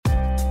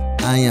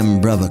I am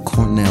Brother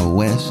Cornell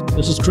West.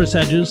 This is Chris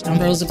Hedges. I'm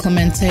Rosa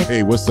Clemente.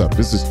 Hey, what's up?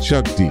 This is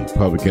Chuck D,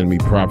 Public Enemy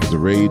Prophets of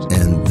Rage.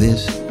 And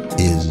this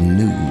is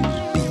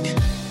Newsbeat.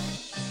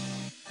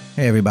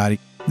 Hey everybody,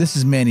 this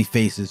is Manny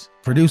Faces,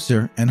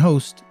 producer and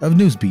host of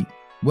Newsbeat.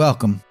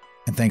 Welcome,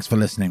 and thanks for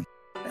listening.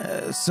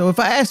 So if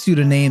I asked you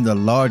to name the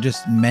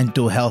largest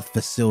mental health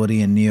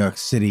facility in New York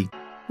City,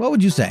 what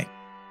would you say?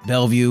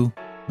 Bellevue,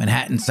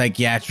 Manhattan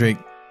Psychiatric,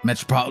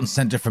 Metropolitan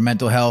Center for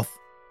Mental Health?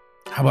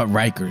 How about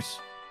Rikers?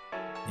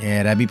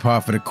 Yeah, that'd be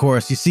par for the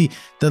course. You see,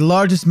 the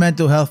largest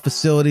mental health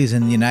facilities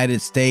in the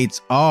United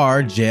States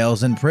are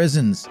jails and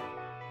prisons,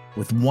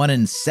 with 1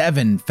 in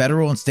 7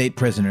 federal and state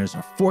prisoners,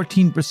 or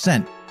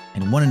 14%,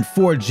 and 1 in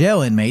 4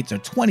 jail inmates, or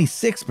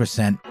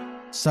 26%,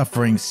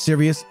 suffering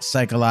serious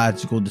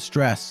psychological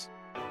distress.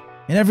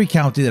 In every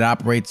county that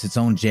operates its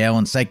own jail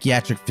and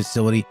psychiatric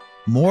facility,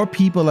 more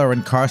people are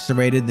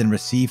incarcerated than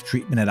receive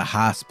treatment at a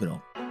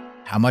hospital.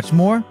 How much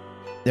more?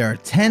 There are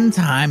 10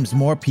 times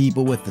more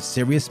people with a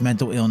serious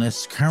mental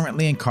illness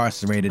currently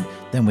incarcerated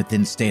than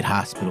within state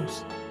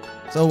hospitals.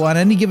 So on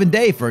any given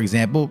day, for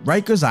example,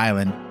 Rikers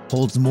Island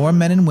holds more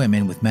men and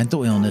women with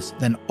mental illness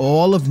than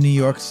all of New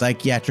York's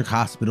psychiatric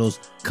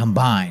hospitals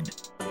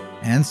combined.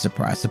 And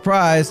surprise,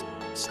 surprise,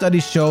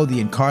 studies show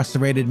the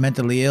incarcerated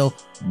mentally ill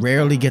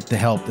rarely get the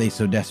help they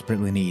so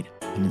desperately need,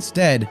 and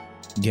instead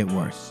get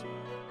worse.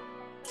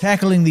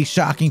 Tackling these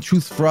shocking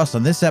truths for us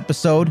on this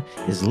episode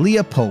is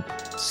Leah Pope,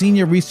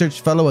 Senior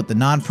Research Fellow at the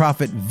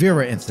nonprofit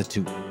Vera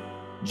Institute,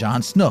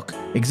 John Snook,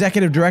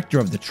 Executive Director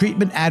of the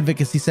Treatment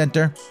Advocacy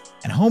Center,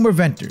 and Homer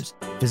Venters,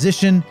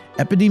 Physician,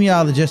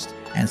 Epidemiologist,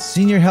 and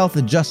Senior Health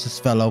and Justice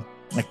Fellow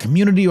at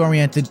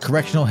Community-Oriented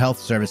Correctional Health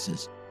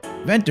Services.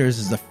 Venters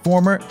is the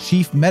former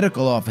Chief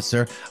Medical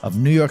Officer of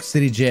New York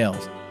City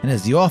Jails and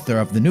is the author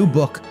of the new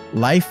book,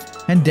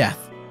 Life and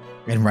Death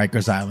in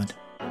Rikers Island.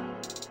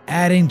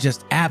 Adding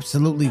just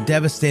absolutely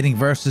devastating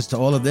verses to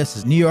all of this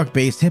is New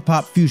York-based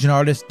hip-hop fusion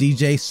artist,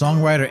 DJ,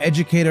 songwriter,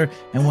 educator,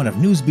 and one of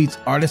Newsbeat's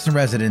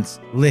artists-in-residence,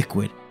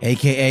 Liquid,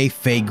 aka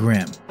Faye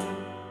Grimm.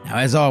 Now,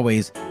 as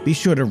always, be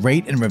sure to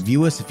rate and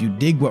review us if you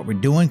dig what we're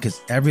doing,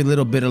 because every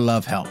little bit of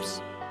love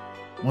helps.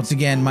 Once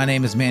again, my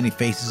name is Manny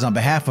Faces. On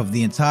behalf of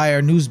the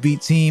entire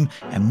Newsbeat team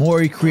and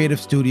Maury Creative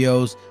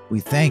Studios,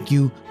 we thank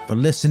you for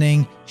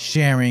listening,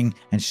 sharing,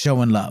 and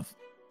showing love.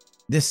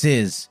 This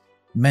is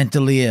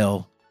Mentally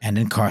Ill and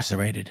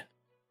Incarcerated.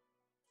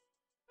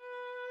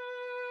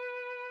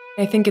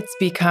 I think it's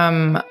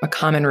become a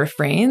common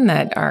refrain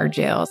that our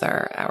jails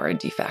are our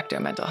de facto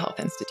mental health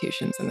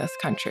institutions in this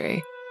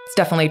country. It's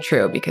definitely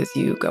true, because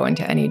you go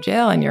into any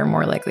jail and you're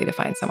more likely to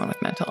find someone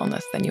with mental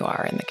illness than you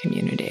are in the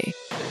community.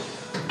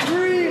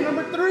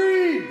 Number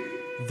 3!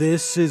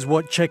 This is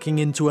what checking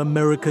into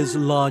America's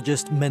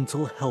largest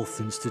mental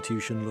health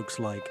institution looks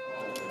like.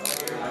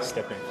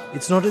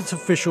 It's not its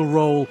official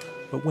role,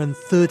 but when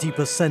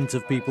 30%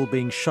 of people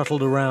being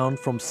shuttled around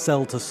from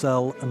cell to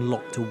cell and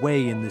locked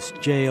away in this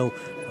jail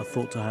are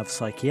thought to have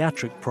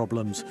psychiatric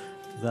problems,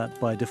 that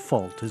by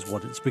default is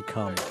what it's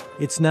become.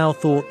 It's now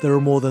thought there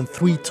are more than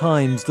 3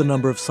 times the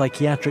number of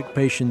psychiatric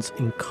patients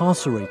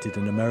incarcerated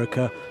in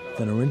America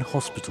than are in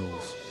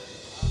hospitals.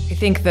 I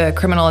think the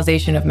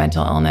criminalization of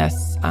mental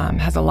illness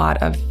has a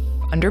lot of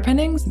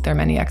underpinnings. There are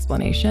many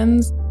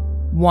explanations.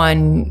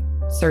 One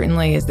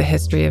certainly is the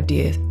history of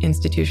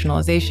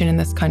deinstitutionalization in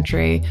this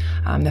country,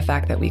 the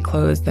fact that we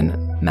closed the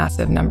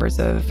massive numbers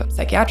of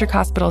psychiatric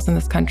hospitals in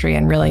this country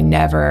and really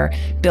never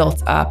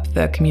built up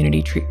the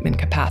community treatment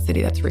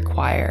capacity that's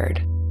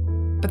required.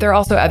 But there are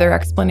also other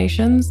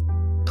explanations.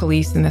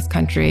 Police in this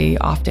country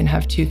often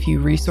have too few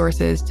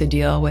resources to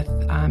deal with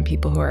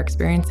people who are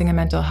experiencing a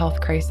mental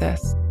health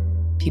crisis.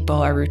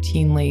 People are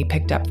routinely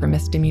picked up for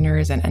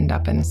misdemeanors and end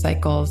up in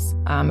cycles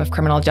of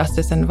criminal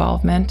justice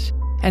involvement.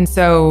 And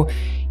so,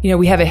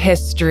 we have a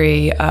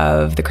history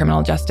of the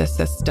criminal justice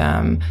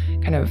system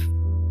kind of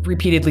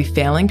repeatedly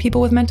failing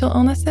people with mental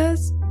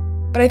illnesses.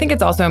 But I think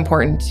it's also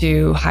important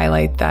to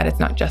highlight that it's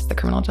not just the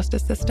criminal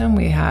justice system.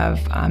 We have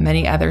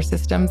many other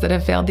systems that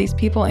have failed these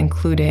people,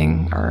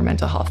 including our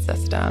mental health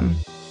system.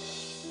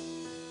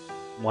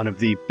 One of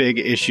the big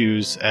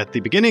issues at the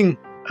beginning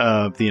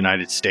of the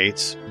United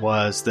States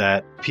was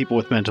that people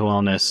with mental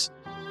illness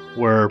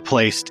were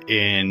placed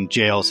in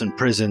jails and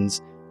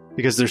prisons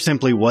because there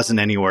simply wasn't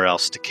anywhere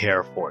else to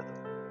care for them.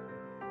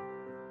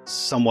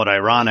 Somewhat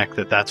ironic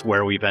that that's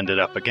where we've ended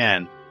up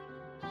again.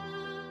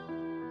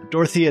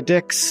 Dorothea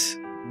Dix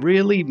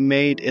really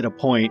made it a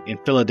point in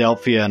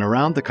Philadelphia and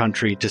around the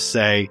country to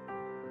say,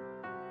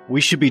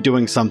 we should be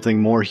doing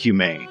something more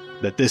humane,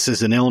 that this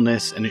is an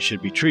illness and it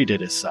should be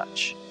treated as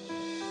such.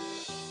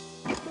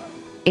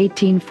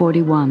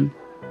 1841.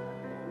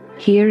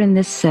 Here in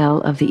this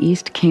cell of the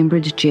East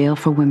Cambridge Jail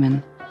for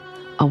Women,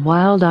 a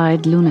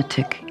wild-eyed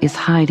lunatic is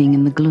hiding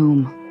in the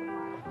gloom.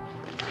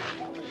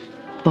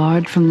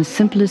 Barred from the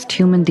simplest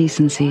human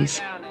decencies,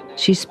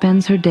 she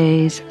spends her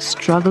days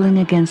struggling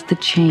against the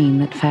chain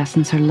that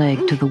fastens her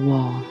leg to the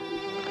wall.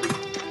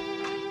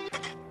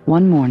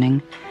 One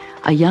morning,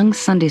 a young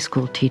Sunday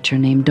school teacher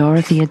named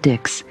Dorothea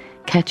Dix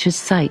catches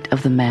sight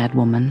of the mad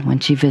woman when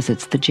she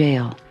visits the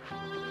jail.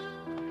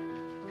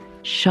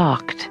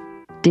 Shocked,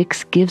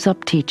 Dix gives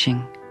up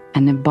teaching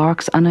and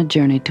embarks on a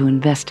journey to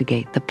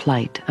investigate the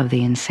plight of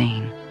the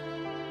insane.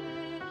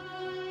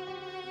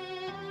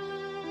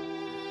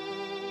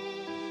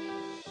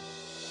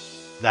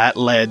 That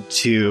led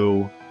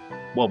to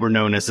what were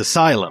known as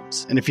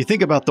asylums. And if you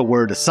think about the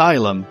word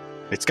asylum,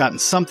 it's gotten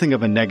something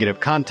of a negative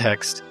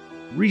context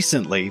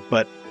recently,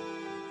 but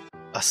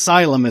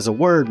asylum as a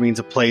word means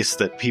a place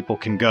that people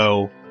can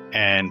go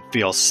and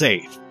feel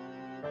safe.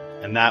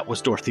 And that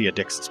was Dorothea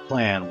Dix's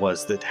plan,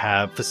 was to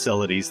have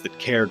facilities that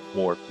cared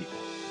for people.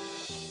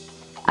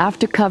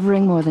 After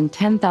covering more than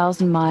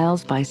 10,000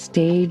 miles by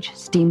stage,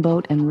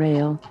 steamboat, and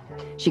rail,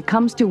 she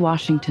comes to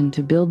Washington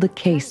to build the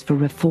case for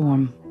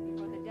reform.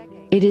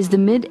 It is the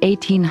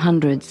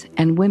mid-1800s,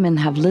 and women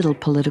have little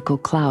political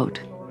clout.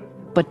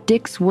 But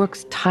Dix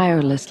works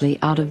tirelessly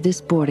out of this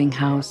boarding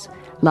house,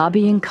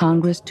 lobbying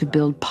Congress to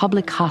build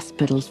public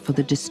hospitals for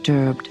the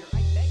disturbed.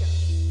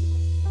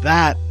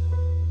 That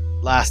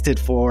lasted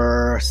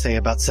for, say,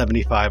 about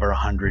 75 or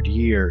 100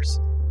 years.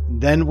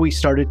 Then we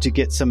started to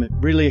get some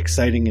really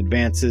exciting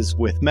advances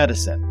with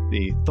medicine,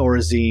 the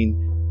Thorazine,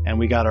 and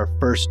we got our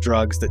first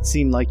drugs that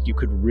seemed like you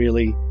could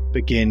really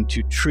begin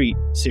to treat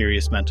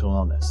serious mental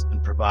illness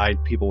and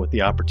provide people with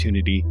the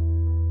opportunity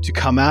to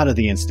come out of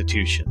the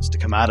institutions, to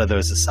come out of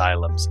those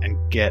asylums and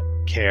get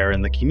care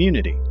in the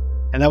community.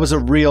 And that was a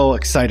real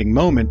exciting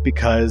moment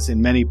because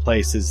in many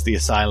places the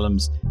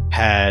asylums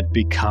had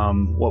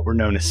become what were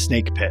known as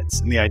snake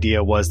pits. And the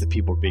idea was that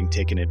people were being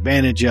taken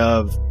advantage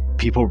of,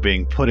 people were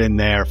being put in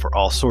there for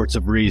all sorts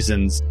of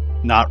reasons,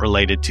 not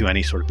related to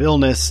any sort of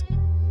illness.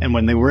 And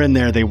when they were in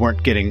there, they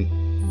weren't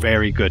getting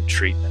very good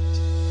treatment.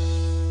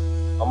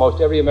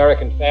 Almost every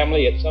American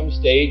family at some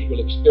stage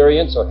will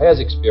experience or has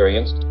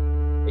experienced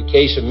a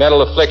case of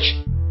mental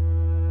affliction.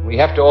 We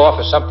have to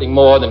offer something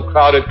more than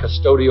crowded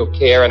custodial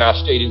care in our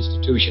state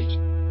institutions.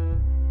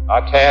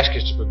 Our task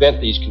is to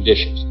prevent these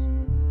conditions.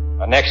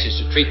 Our next is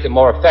to treat them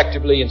more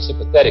effectively and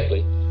sympathetically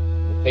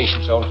in the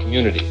patient's own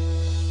community.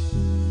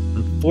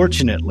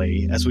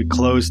 Unfortunately, as we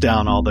closed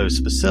down all those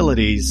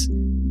facilities,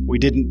 we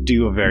didn't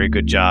do a very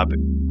good job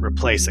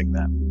replacing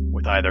them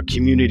with either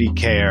community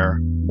care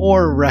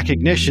or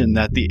recognition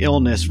that the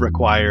illness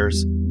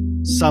requires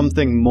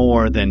something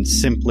more than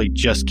simply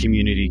just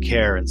community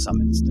care in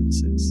some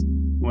instances.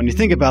 When you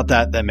think about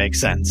that, that makes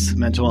sense.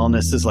 Mental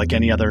illness is like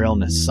any other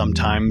illness.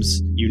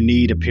 Sometimes you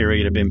need a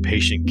period of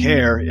inpatient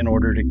care in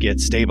order to get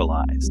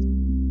stabilized.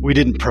 We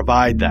didn't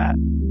provide that.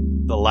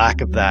 The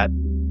lack of that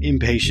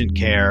inpatient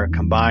care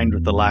combined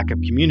with the lack of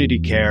community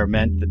care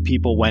meant that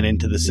people went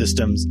into the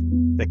systems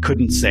that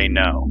couldn't say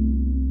no.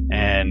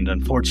 And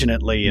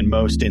unfortunately, in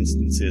most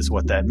instances,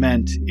 what that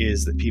meant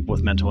is that people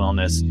with mental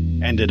illness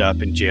ended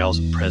up in jails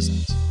and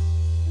prisons.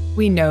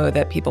 We know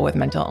that people with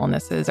mental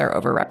illnesses are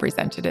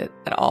overrepresented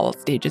at all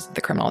stages of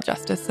the criminal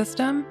justice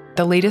system.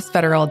 The latest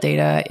federal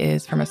data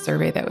is from a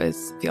survey that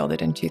was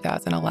fielded in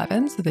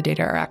 2011, so the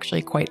data are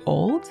actually quite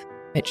old.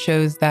 It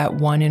shows that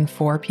 1 in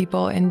 4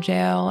 people in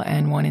jail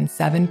and 1 in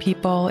 7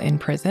 people in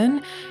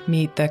prison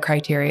meet the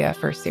criteria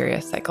for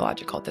serious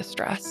psychological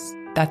distress.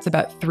 That's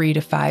about 3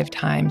 to 5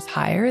 times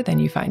higher than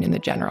you find in the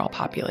general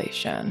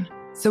population.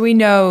 So we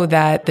know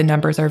that the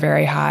numbers are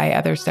very high.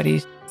 Other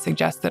studies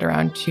suggest that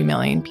around 2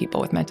 million people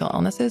with mental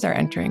illnesses are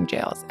entering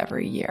jails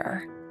every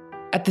year.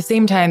 At the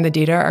same time, the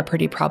data are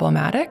pretty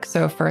problematic.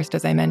 So first,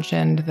 as I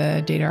mentioned,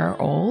 the data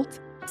are old.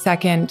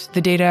 Second,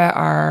 the data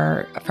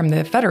are, from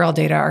the federal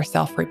data, are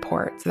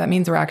self-report. So that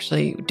means we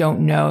actually don't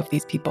know if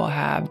these people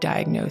have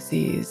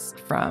diagnoses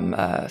from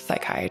a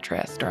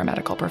psychiatrist or a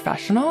medical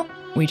professional.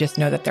 We just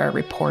know that they're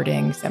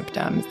reporting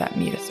symptoms that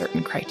meet a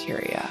certain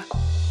criteria.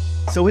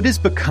 So it has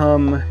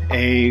become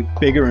a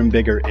bigger and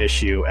bigger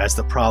issue as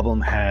the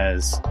problem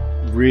has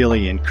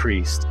really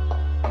increased.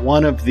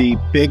 One of the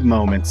big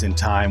moments in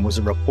time was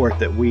a report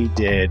that we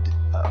did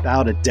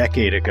about a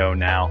decade ago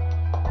now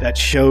that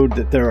showed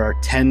that there are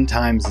 10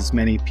 times as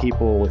many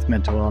people with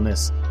mental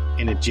illness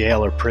in a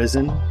jail or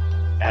prison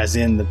as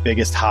in the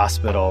biggest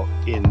hospital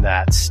in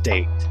that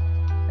state.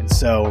 And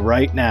so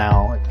right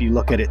now, if you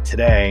look at it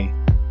today,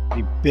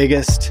 the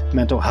biggest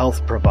mental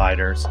health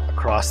providers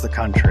across the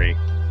country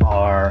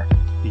are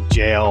the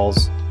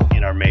jails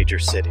in our major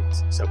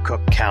cities. So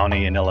Cook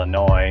County in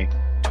Illinois,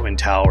 Twin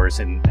Towers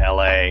in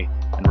LA,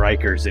 and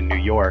Rikers in New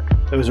York.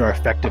 Those are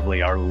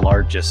effectively our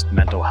largest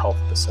mental health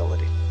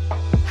facility.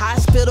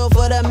 Hospital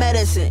for the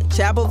medicine,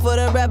 chapel for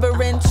the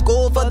reverend,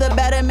 school for the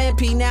betterment,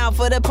 penal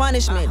for the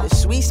punishment. The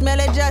sweet smell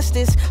of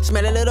justice,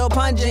 smell a little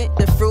pungent.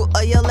 The fruit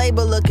of your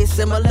labor looking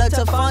similar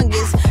to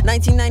fungus.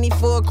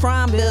 1994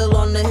 crime bill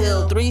on the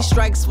hill, 3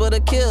 strikes for the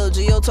kill,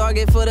 geo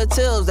target for the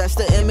tills, that's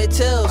the Emmett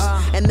Tills.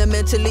 And the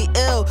mentally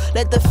ill,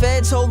 let the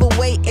feds hold the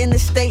weight and the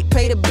state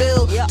pay the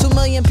bill. 2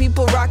 million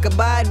people rock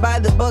abide by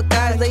the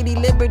Buckeyes, Lady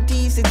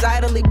Liberty sits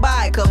idly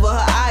by, cover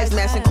her eyes.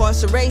 Mass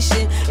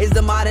incarceration is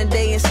the modern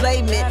day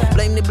enslavement.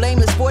 Blame the The blame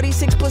is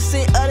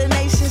 46% of the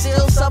nation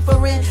still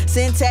suffering.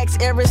 Syntax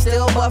errors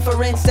still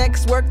buffering.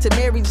 Sex work to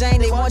Mary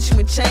Jane, they want you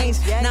in chains.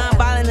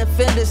 Non-violent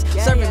offenders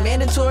serving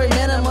mandatory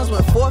minimums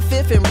when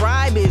forfeit and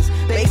bribe is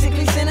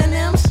basically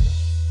synonyms.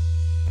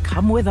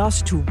 Come with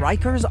us to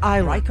Rikers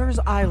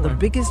Island, the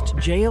biggest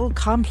jail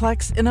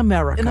complex in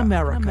America.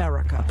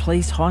 A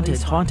place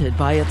haunted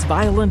by its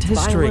violent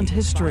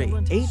history.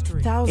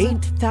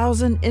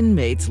 8,000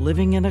 inmates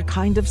living in a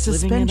kind of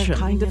suspension.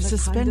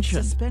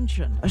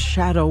 A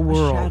shadow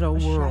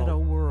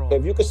world.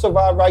 If you can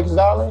survive Rikers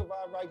Island,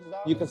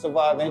 you can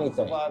survive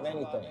anything.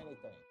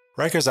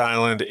 Rikers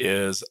Island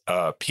is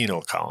a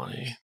penal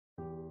colony.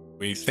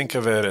 We think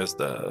of it as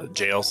the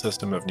jail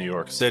system of New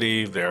York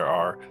City. There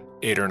are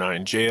 8 or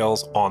 9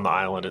 jails on the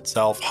island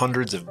itself,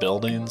 hundreds of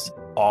buildings,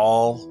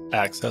 all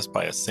accessed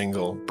by a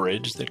single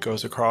bridge that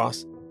goes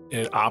across.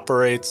 It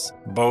operates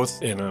both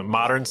in a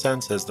modern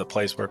sense as the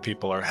place where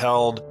people are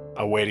held,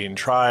 awaiting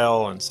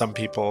trial, and some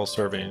people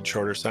serving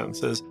shorter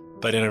sentences.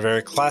 But in a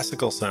very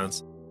classical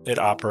sense, it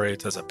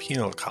operates as a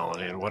penal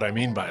colony. And what I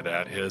mean by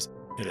that is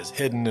it is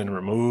hidden and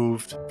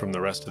removed from the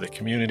rest of the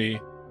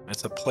community.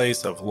 It's a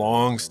place of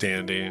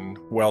long-standing,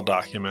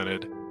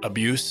 well-documented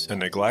abuse and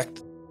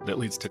neglect that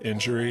leads to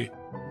injury,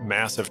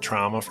 massive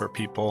trauma for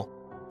people,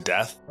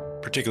 death,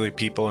 particularly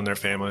people and their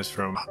families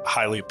from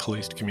highly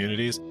policed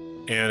communities,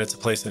 and it's a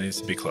place that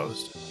needs to be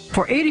closed.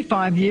 For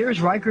 85 years,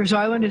 Rikers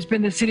Island has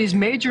been the city's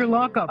major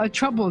lockup, a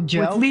troubled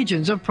jail with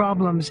legions of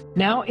problems.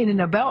 Now, in an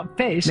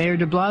about-face, Mayor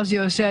de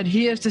Blasio said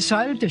he has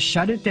decided to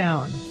shut it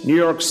down. New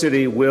York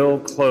City will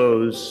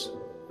close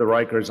the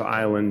Rikers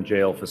Island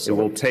jail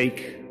facility. It will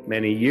take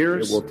many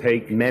years. It will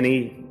take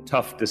many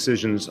tough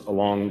decisions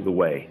along the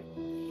way.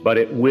 But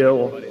it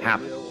will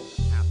happen.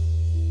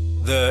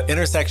 The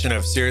intersection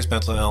of serious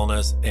mental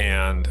illness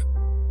and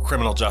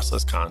criminal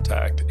justice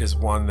contact is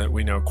one that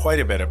we know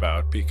quite a bit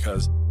about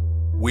because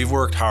we've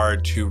worked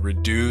hard to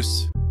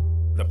reduce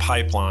the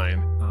pipeline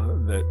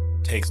that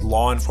takes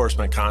law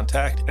enforcement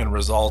contact and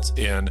results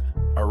in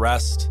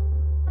arrest,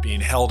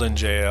 being held in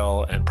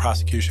jail, and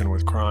prosecution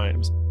with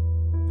crimes.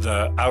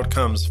 The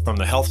outcomes from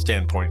the health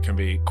standpoint can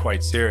be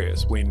quite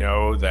serious. We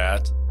know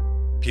that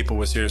people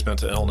with serious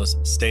mental illness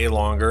stay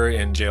longer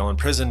in jail and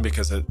prison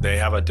because they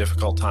have a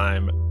difficult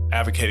time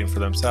advocating for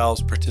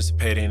themselves,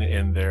 participating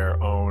in their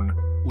own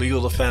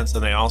legal defense,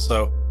 and they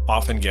also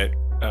often get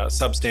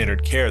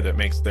substandard care that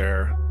makes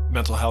their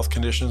mental health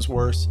conditions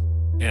worse,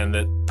 and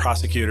that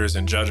prosecutors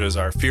and judges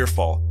are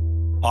fearful,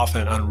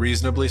 often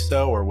unreasonably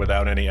so or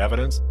without any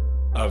evidence,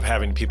 of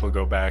having people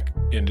go back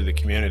into the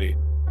community.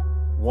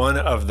 One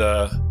of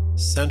the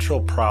central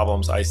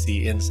problems I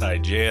see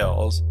inside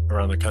jails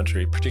around the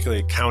country,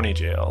 particularly county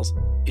jails,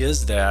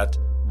 is that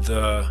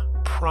the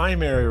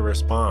primary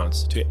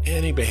response to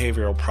any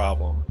behavioral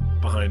problem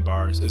behind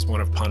bars is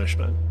one of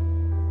punishment.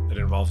 It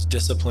involves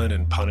discipline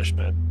and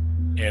punishment.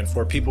 And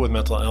for people with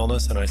mental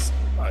illness, and I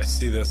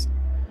see this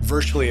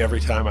virtually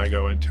every time I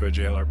go into a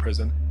jail or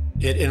prison,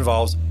 it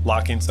involves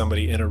locking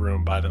somebody in a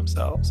room by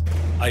themselves,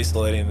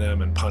 isolating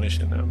them and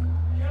punishing them.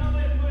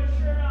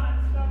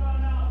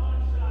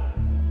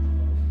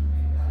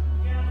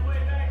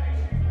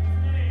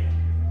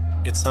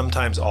 It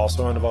sometimes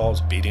also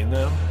involves beating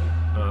them.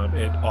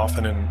 It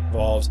often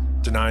involves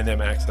denying them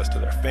access to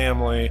their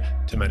family,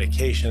 to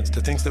medications,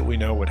 to things that we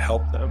know would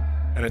help them.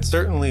 And it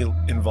certainly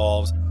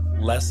involves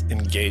less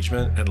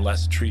engagement and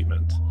less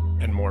treatment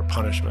and more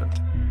punishment.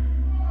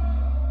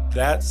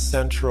 That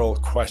central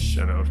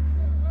question of,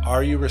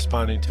 are you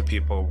responding to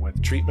people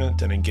with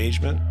treatment and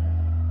engagement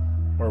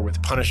or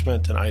with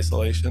punishment and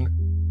isolation,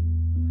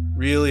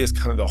 really is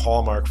kind of the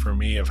hallmark for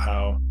me of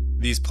how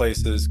these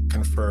places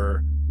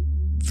confer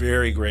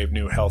very grave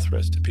new health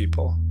risks to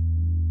people.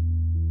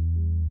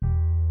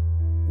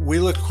 We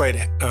looked quite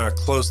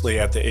closely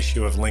at the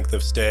issue of length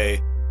of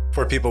stay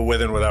for people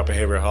with and without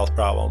behavioral health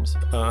problems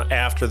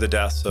after the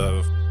deaths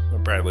of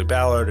Bradley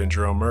Ballard and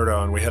Jerome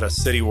Murdo, and we had a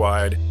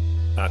citywide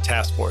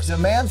task force.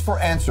 Demands for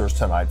answers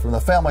tonight from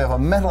the family of a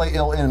mentally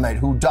ill inmate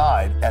who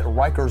died at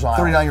Rikers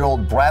Island.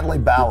 39-year-old Bradley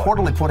Ballard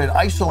reportedly put in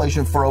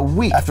isolation for a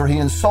week after he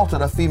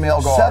insulted a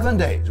female guard. 7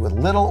 days with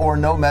little or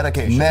no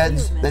medication,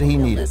 meds that he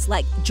needed.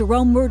 Like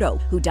Jerome Murdo,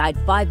 who died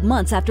 5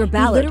 months after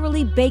Ballard. He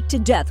literally baked to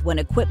death when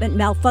equipment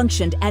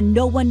malfunctioned and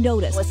no one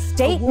noticed. A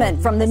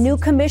statement from the new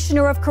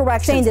commissioner of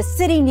corrections saying the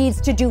city needs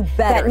to do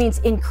better. That means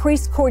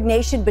increased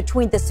coordination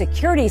between the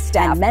security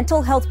staff and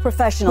mental health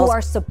professionals who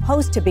are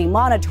supposed to be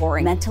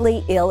monitoring mentally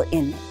ill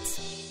inmates.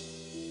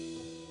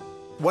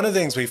 One of the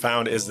things we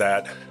found is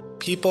that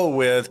people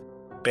with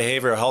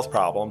behavioral health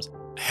problems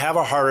have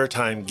a harder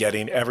time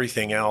getting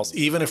everything else,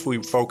 even if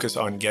we focus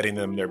on getting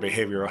them their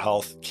behavioral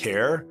health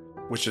care,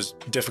 which is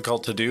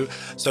difficult to do.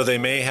 So they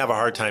may have a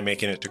hard time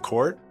making it to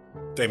court.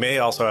 They may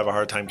also have a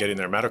hard time getting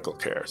their medical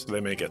care, so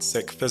they may get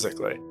sick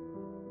physically.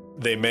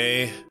 They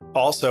may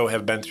also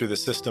have been through the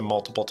system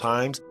multiple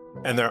times,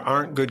 and there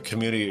aren't good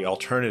community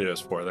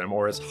alternatives for them,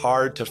 or it's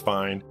hard to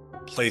find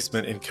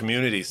placement in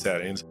community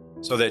settings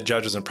so that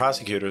judges and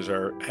prosecutors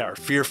are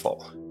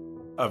fearful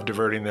of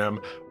diverting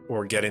them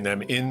or getting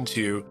them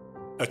into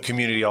a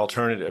community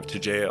alternative to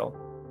jail.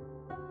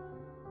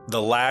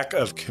 The lack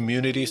of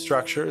community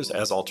structures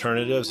as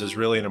alternatives is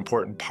really an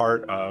important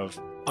part of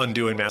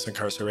undoing mass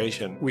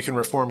incarceration. We can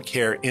reform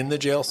care in the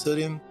jail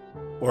setting,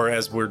 or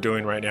as we're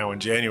doing right now in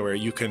January,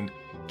 you can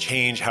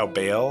change how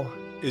bail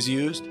is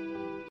used.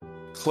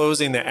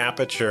 Closing the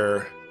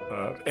aperture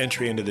of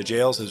entry into the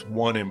jails is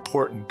one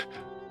important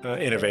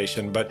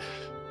innovation, but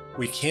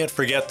we can't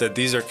forget that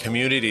these are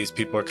communities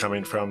people are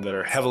coming from that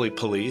are heavily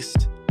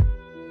policed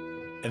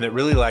and that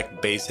really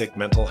lack basic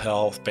mental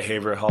health,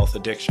 behavioral health,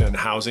 addiction,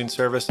 housing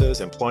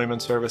services,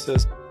 employment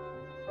services.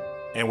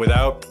 And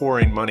without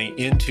pouring money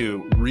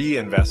into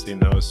reinvesting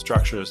those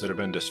structures that have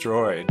been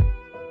destroyed,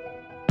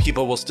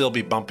 people will still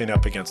be bumping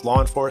up against law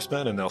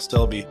enforcement, and they'll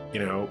still be,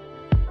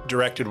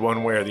 directed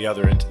one way or the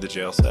other into the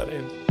jail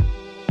setting.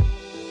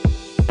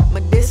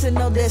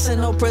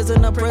 Medicinal,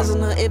 prisoner.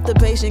 If the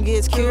patient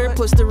gets cured,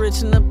 puts the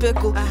rich in the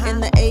pickle.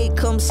 And the aid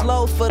comes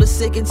slow for the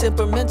sick and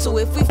temperamental.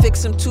 If we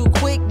fix them too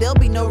quick, there'll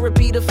be no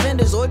repeat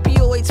offenders.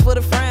 Opioids for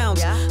the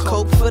frowns,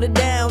 coke for the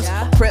downs,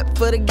 prep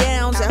for the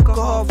gowns,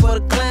 alcohol for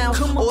the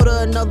clowns. Order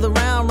another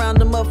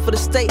round them up for the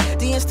state.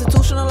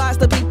 Deinstitutionalize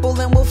the people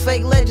and we'll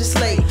fake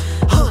legislate.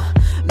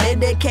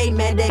 Medicaid.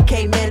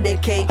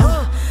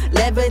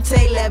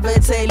 Levitate.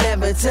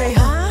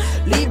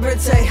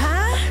 Liberté.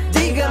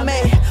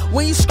 Dígame,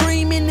 when you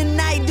scream in the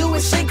night, do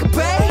it syncope.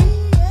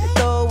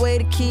 Throw away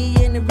the key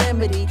and the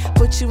remedy.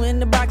 Put you in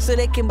the box so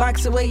they can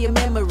box away your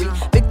memory.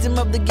 Victim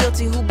of the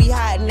guilty who be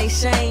hiding they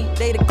shame.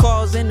 They the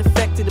cause and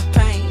effect of the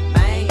pain.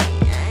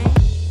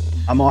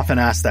 I'm often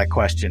asked that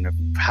question of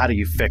how do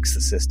you fix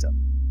the system?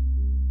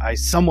 I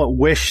somewhat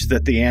wish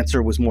that the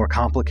answer was more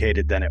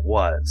complicated than it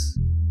was.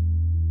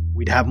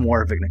 We'd have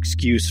more of an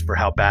excuse for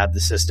how bad the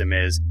system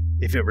is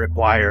if it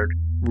required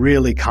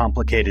really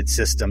complicated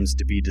systems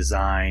to be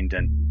designed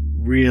and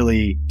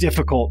really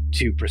difficult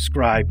to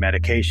prescribe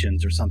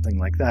medications or something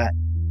like that.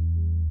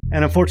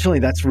 And unfortunately,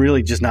 that's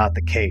really just not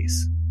the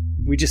case.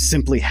 We just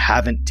simply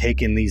haven't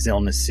taken these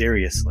illnesses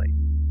seriously.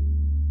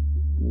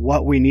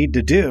 What we need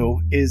to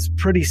do is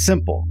pretty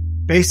simple.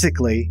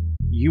 Basically,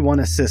 you want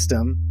a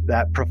system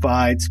that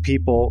provides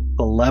people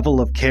the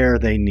level of care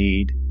they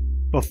need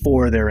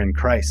before they're in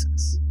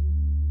crisis.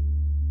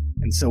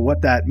 And so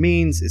what that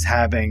means is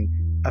having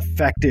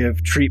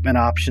effective treatment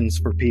options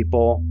for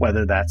people,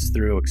 whether that's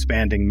through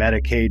expanding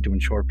Medicaid to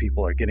ensure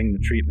people are getting the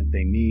treatment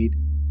they need,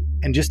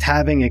 and just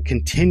having a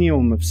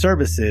continuum of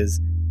services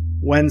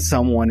when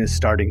someone is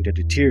starting to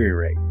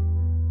deteriorate.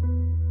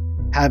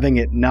 Having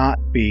it not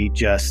be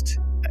just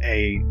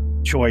a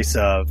choice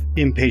of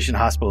inpatient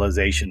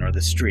hospitalization or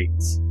the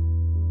streets.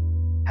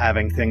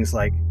 Having things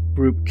like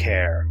group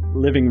care,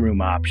 living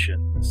room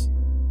options.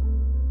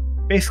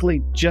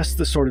 Basically, just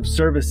the sort of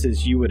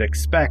services you would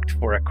expect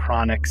for a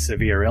chronic,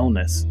 severe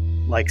illness,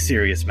 like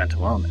serious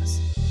mental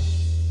illness.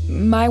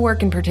 My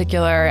work in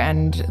particular,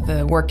 and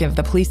the work of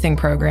the policing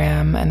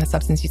program and the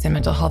substance use and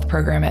mental health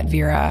program at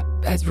Vera,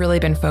 has really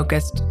been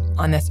focused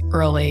on this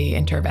early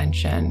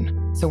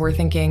intervention. So we're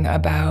thinking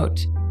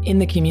about, in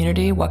the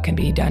community, what can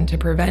be done to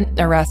prevent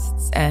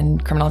arrests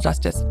and criminal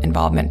justice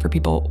involvement for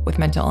people with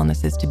mental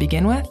illnesses to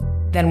begin with.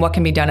 Then what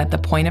can be done at the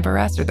point of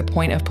arrest or the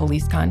point of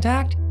police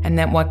contact, and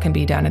then what can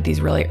be done at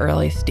these really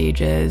early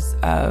stages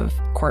of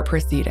court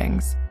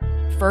proceedings.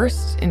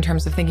 First, in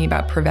terms of thinking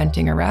about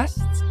preventing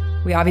arrests,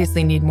 we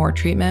obviously need more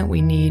treatment.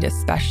 We need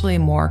especially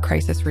more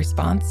crisis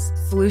response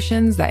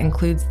solutions. That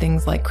includes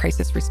things like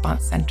crisis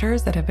response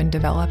centers that have been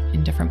developed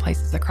in different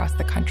places across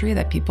the country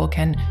that people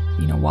can,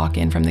 walk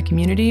in from the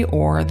community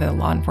or the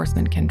law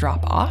enforcement can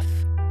drop off.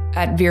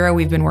 At Vera,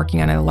 we've been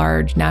working on a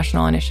large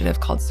national initiative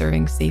called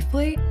Serving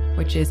Safely,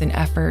 which is an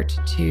effort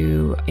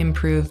to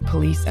improve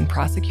police and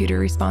prosecutor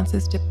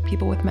responses to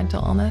people with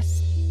mental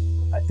illness.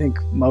 I think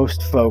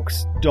most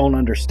folks don't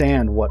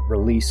understand what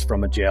release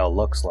from a jail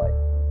looks like.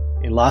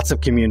 In lots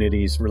of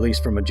communities, release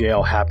from a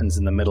jail happens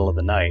in the middle of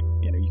the night.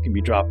 You can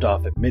be dropped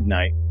off at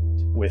midnight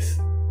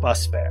with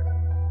bus fare.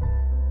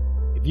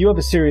 If you have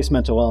a serious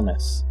mental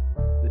illness,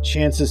 the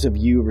chances of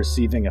you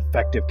receiving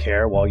effective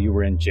care while you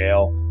were in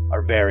jail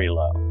are very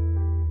low.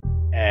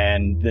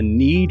 And the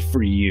need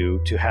for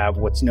you to have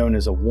what's known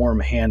as a warm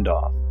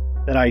handoff,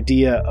 that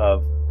idea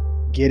of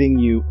getting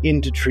you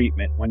into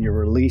treatment when you're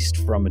released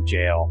from a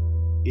jail,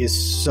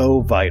 is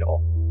so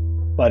vital,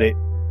 but it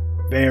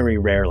very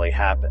rarely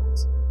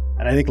happens.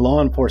 And I think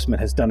law enforcement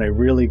has done a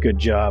really good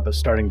job of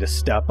starting to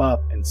step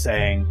up and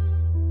saying,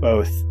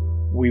 both,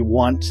 we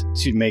want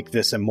to make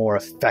this a more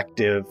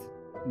effective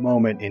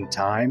moment in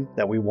time,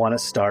 that we want to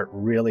start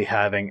really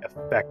having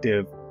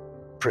effective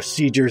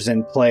procedures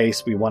in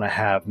place. We want to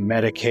have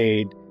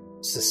Medicaid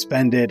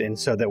suspended, and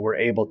so that we're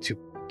able to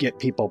get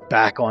people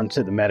back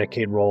onto the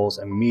Medicaid rolls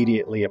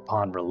immediately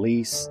upon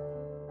release.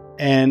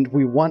 And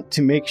we want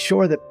to make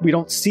sure that we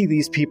don't see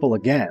these people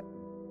again.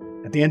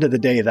 At the end of the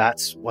day,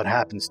 that's what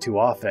happens too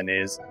often,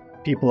 is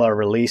people are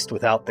released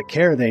without the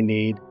care they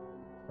need.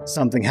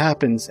 Something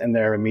happens and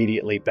they're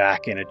immediately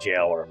back in a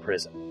jail or a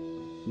prison.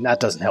 And that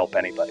doesn't help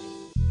anybody.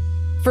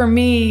 For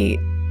me,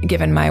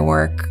 given my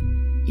work,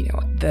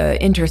 The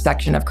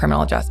intersection of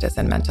criminal justice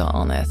and mental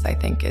illness, I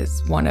think,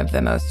 is one of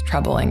the most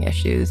troubling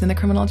issues in the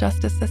criminal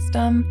justice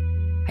system.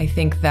 I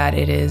think that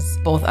it is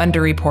both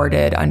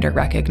underreported,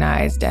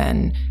 underrecognized,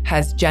 and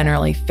has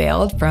generally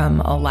failed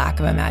from a lack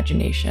of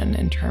imagination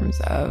in terms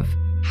of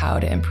how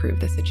to improve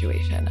the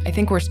situation. I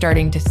think we're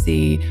starting to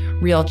see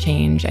real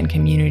change and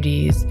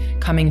communities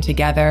coming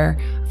together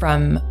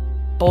from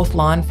both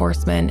law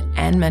enforcement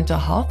and mental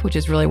health, which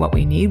is really what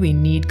we need. We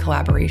need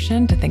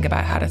collaboration to think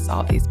about how to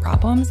solve these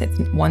problems.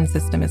 One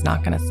system is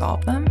not going to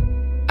solve them.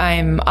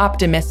 I'm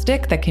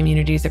optimistic that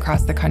communities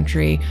across the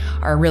country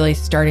are really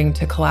starting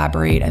to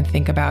collaborate and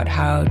think about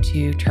how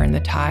to turn the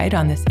tide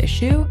on this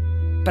issue.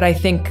 But I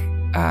think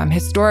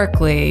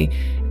historically,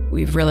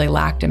 we've really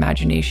lacked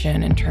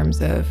imagination in terms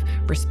of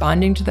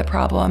responding to the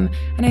problem.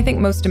 And I think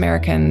most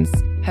Americans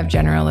have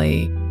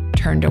generally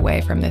turned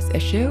away from this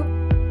issue.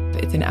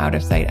 It's an out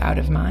of sight, out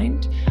of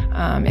mind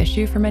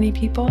issue for many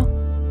people.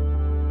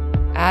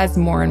 As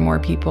more and more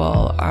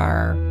people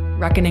are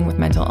reckoning with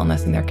mental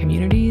illness in their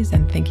communities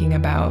and thinking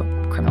about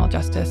criminal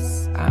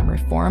justice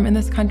reform in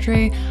this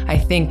country, I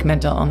think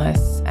mental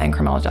illness and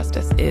criminal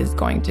justice is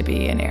going to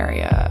be an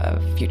area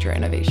of future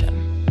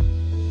innovation.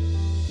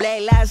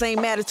 Black lives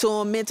ain't matter to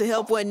him. Mental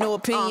health wasn't no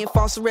opinion.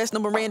 False arrest, no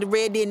Miranda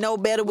Red didn't know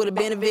better, would have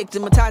been a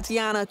victim. Of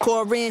Tatiana,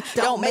 Corinne,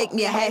 don't make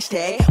me a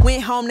hashtag.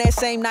 Went home that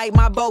same night,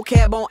 my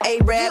vocab on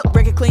A-Rap.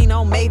 Break it clean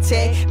on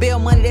Maytag. Bill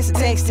money, that's a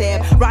text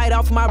tab. Write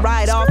off my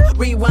write-off.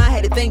 Rewind,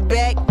 had to think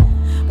back.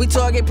 We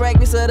target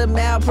practice of the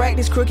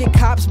malpractice. Crooked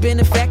cops,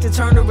 benefactor,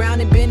 turned around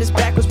and bent us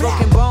backwards.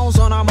 Broken bones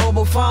on our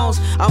mobile phones.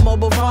 Our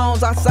mobile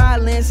phones, our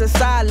silence,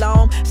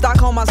 asylum.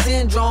 Stockholm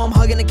syndrome,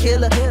 hugging the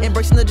killer.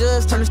 Embracing the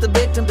judge, turns the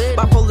victim.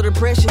 Bipolar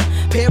depression,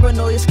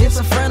 paranoia,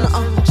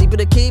 schizophrenia. She be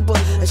the keeper,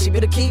 she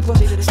be the keeper.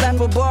 Slap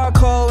a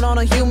barcode on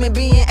a human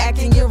being,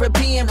 acting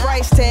European.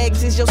 Price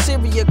tags is your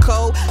Syria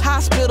code.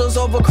 Hospitals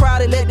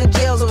overcrowded, let the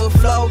jails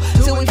overflow.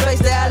 Till we face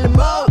the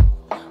Alamo.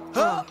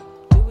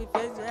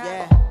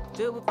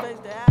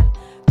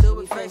 Till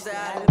we face the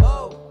Alamo.